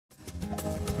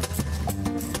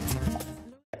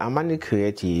Amani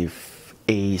Creative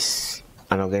is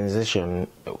an organization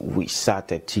which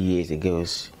started 2 years ago.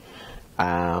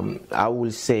 I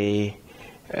will say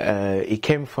it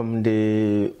came from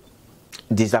the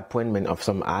disappointment of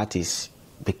some artists,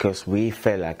 because we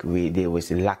felt like there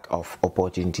was a lack of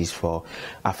opportunities for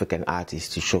African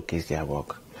artists to showcase their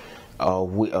work, or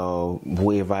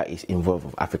whoever is involved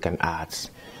with African arts.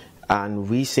 And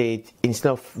we said,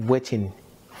 instead of waiting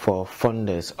for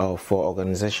funders or for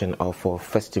organization or for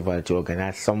festival to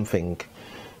organize something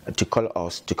to call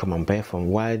us to come and perform,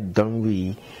 why don't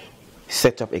we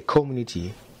set up a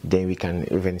community? Then we can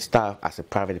even start as a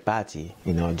private party,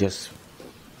 you know, just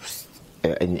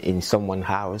in someone's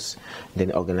house,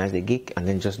 then organize the gig and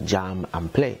then just jam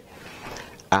and play.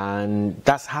 And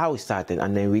that's how it started.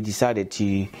 And then we decided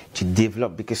to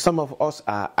develop, because some of us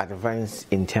are advanced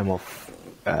in terms of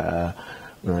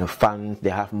fans. They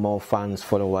have more fans,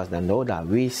 followers than the other.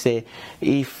 We say,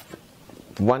 if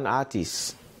one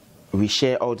artist, we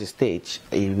share all the stage,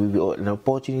 it will be an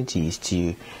opportunity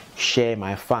to share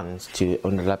my fans to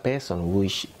another person,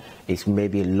 which is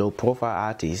maybe a low profile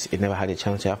artist. It never had a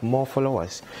chance to have more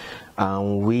followers.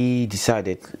 We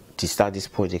decided to start this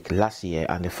project last year,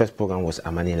 and the first program was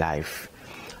Amani Live,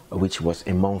 which was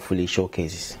a monthly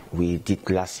showcase. We did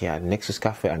last year at Nexus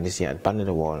Cafe and this year at Band of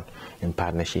the Wall, in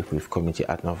partnership with Community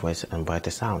Art Northwest and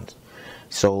Brighter Sound.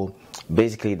 So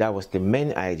basically that was the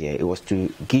main idea. It was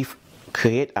to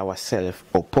create ourselves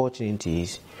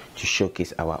opportunities to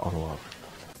showcase our own work.